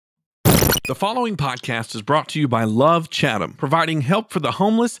The following podcast is brought to you by Love Chatham, providing help for the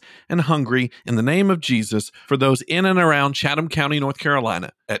homeless and hungry in the name of Jesus for those in and around Chatham County, North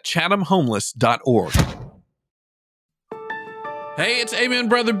Carolina at chathamhomeless.org. Hey, it's Amen,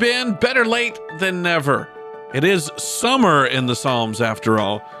 Brother Ben. Better late than never. It is summer in the Psalms after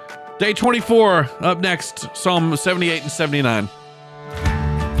all. Day 24, up next, Psalm 78 and 79.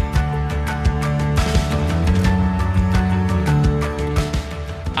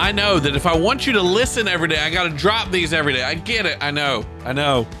 I know that if I want you to listen every day, I got to drop these every day. I get it. I know.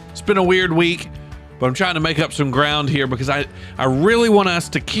 It's been a weird week, but I'm trying to make up some ground here because I really want us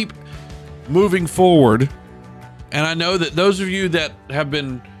to keep moving forward. And I know that those of you that have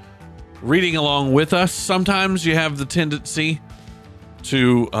been reading along with us, sometimes you have the tendency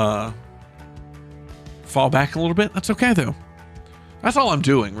to fall back a little bit. That's okay, though. That's all I'm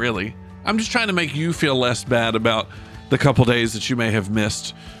doing, really. I'm just trying to make you feel less bad about the couple days that you may have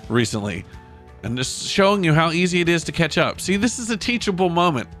missed recently, and just showing you how easy it is to catch up. See, this is a teachable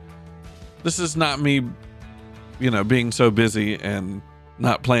moment. This is not me, being so busy and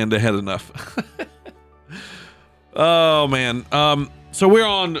not planned ahead enough. Oh, man. So we're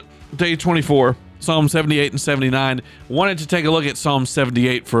on day 24, Psalm 78 and 79. Wanted to take a look at Psalm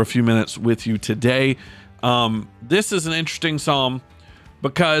 78 for a few minutes with you today. This is an interesting psalm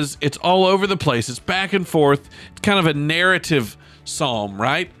because it's all over the place. It's back and forth. It's kind of a narrative psalm,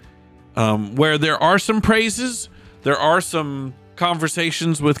 right? Where there are some praises, there are some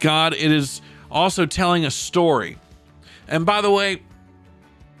conversations with God. It is also telling a story. And by the way,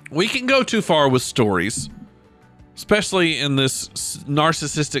 we can go too far with stories, especially in this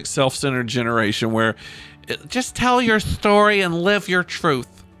narcissistic, self-centered generation where just tell your story and live your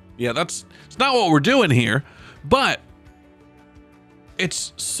truth. Yeah, it's not what we're doing here, but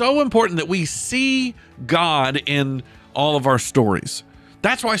it's so important that we see God in all of our stories.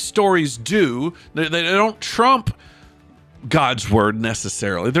 That's why stories they don't trump God's word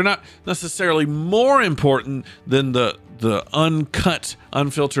necessarily. They're not necessarily more important than the uncut,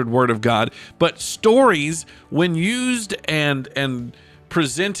 unfiltered word of God. But stories, when used and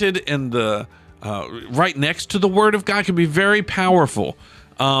presented in the right next to the word of God, can be very powerful.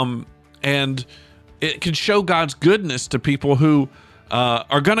 And it can show God's goodness to people who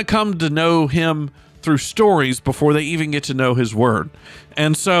are going to come to know him through stories before they even get to know his word.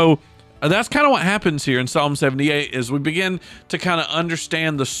 And so that's kind of what happens here in Psalm 78 is we begin to kind of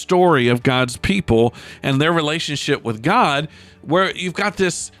understand the story of God's people and their relationship with God, where you've got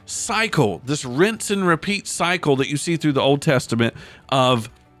this cycle, this rinse and repeat cycle that you see through the Old Testament of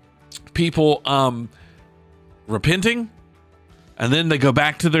people repenting, and then they go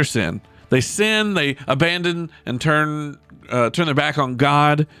back to their sin. They sin, they abandon and turn their back on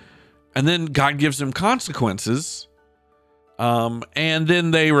God, and then God gives them consequences. And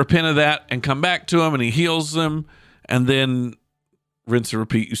then they repent of that and come back to him, and he heals them, and then rinse and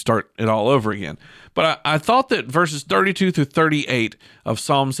repeat. You start it all over again. But I thought that verses 32 through 38 of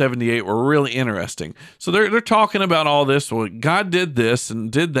Psalm 78 were really interesting. So they're talking about all this. Well, God did this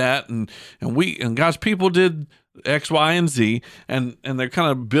and did that, and God's people did X, Y, and Z, and they're kind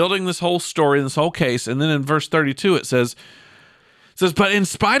of building this whole story, this whole case. And then in verse 32, it says, but in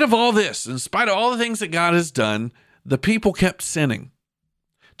spite of all this, in spite of all the things that God has done, the people kept sinning.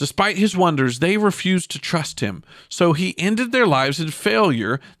 Despite his wonders, they refused to trust him. So he ended their lives in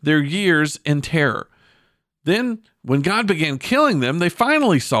failure, their years in terror. Then, when God began killing them, they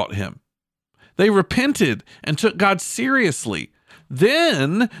finally sought him. They repented and took God seriously.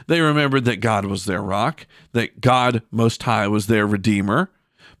 Then they remembered that God was their rock, that God Most High was their Redeemer.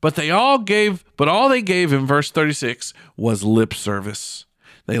 But all they gave in verse 36 was lip service.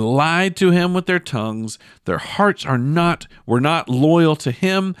 They lied to him with their tongues. Their hearts were not loyal to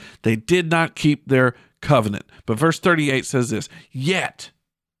him. They did not keep their covenant. But verse 38 says this, yet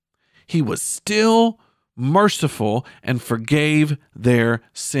he was still merciful and forgave their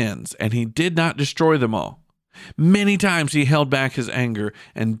sins, and he did not destroy them all. Many times he held back his anger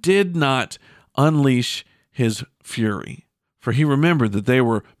and did not unleash his fury. For he remembered that they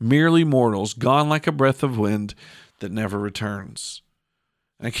were merely mortals, gone like a breath of wind that never returns.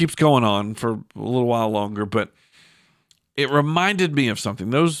 And it keeps going on for a little while longer, but it reminded me of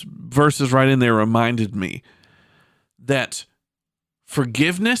something. Those verses right in there reminded me that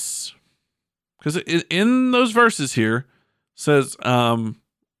forgiveness, because in those verses here says,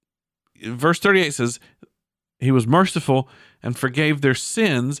 verse 38 says, he was merciful and forgave their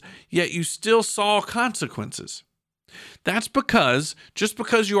sins, yet you still saw consequences. That's because just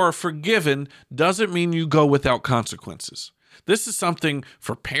because you are forgiven doesn't mean you go without consequences. This is something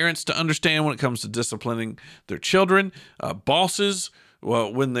for parents to understand when it comes to disciplining their children, bosses,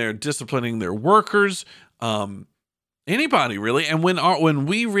 when they're disciplining their workers, anybody really. And when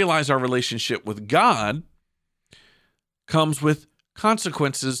we realize our relationship with God comes with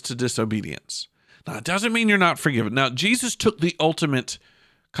consequences to disobedience. Now, it doesn't mean you're not forgiven. Now, Jesus took the ultimate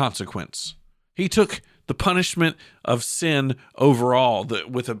consequence. He took the punishment of sin overall,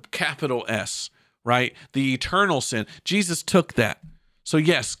 with a capital S, right? The eternal sin. Jesus took that. So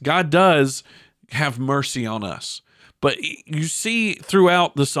yes, God does have mercy on us. But you see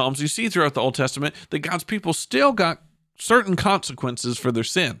throughout the Psalms, you see throughout the Old Testament that God's people still got certain consequences for their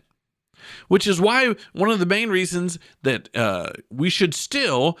sin, which is why one of the main reasons that we should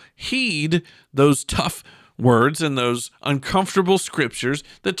still heed those tough words and those uncomfortable scriptures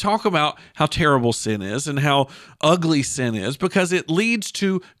that talk about how terrible sin is and how ugly sin is, because it leads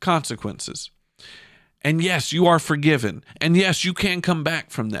to consequences. And yes, you are forgiven. And yes, you can come back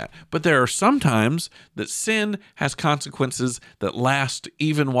from that. But there are some times that sin has consequences that last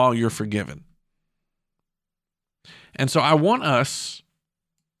even while you're forgiven. And so I want us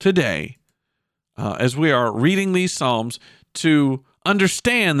today, as we are reading these Psalms, to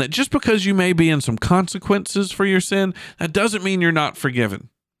understand that just because you may be in some consequences for your sin, that doesn't mean you're not forgiven.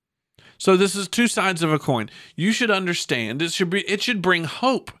 So this is two sides of a coin. You should understand, it should bring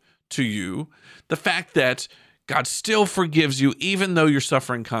hope to you, the fact that God still forgives you even though you're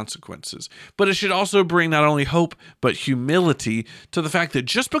suffering consequences. But it should also bring not only hope, but humility to the fact that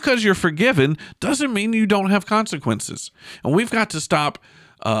just because you're forgiven doesn't mean you don't have consequences. And we've got to stop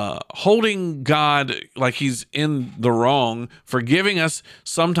holding God like he's in the wrong for giving us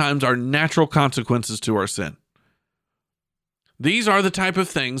sometimes our natural consequences to our sin. These are the type of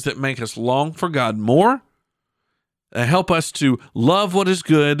things that make us long for God more, that help us to love what is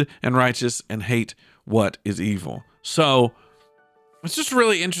good and righteous and hate what is evil. So it's just a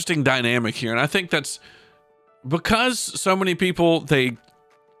really interesting dynamic here. And I think that's because so many people, they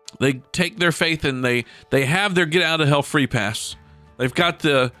take their faith and they have their get out of hell free pass. They've got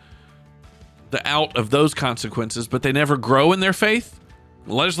the out of those consequences, but they never grow in their faith.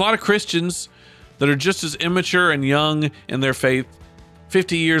 Well, there's a lot of Christians that are just as immature and young in their faith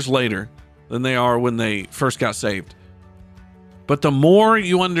 50 years later than they are when they first got saved. But the more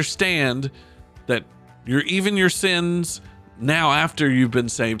you understand that even your sins now after you've been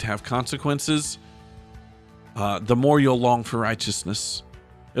saved have consequences, the more you'll long for righteousness.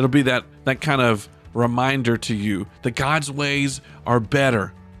 It'll be that kind of reminder to you that God's ways are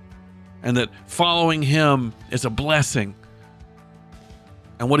better and that following him is a blessing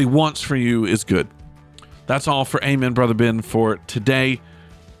and what he wants for you is good. That's all for Amen, Brother Ben, for today.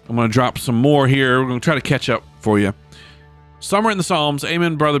 I'm going to drop some more here. We're going to try to catch up for you. Somewhere in the Psalms,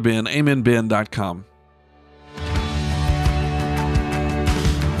 Amen, Brother Ben, amenben.com.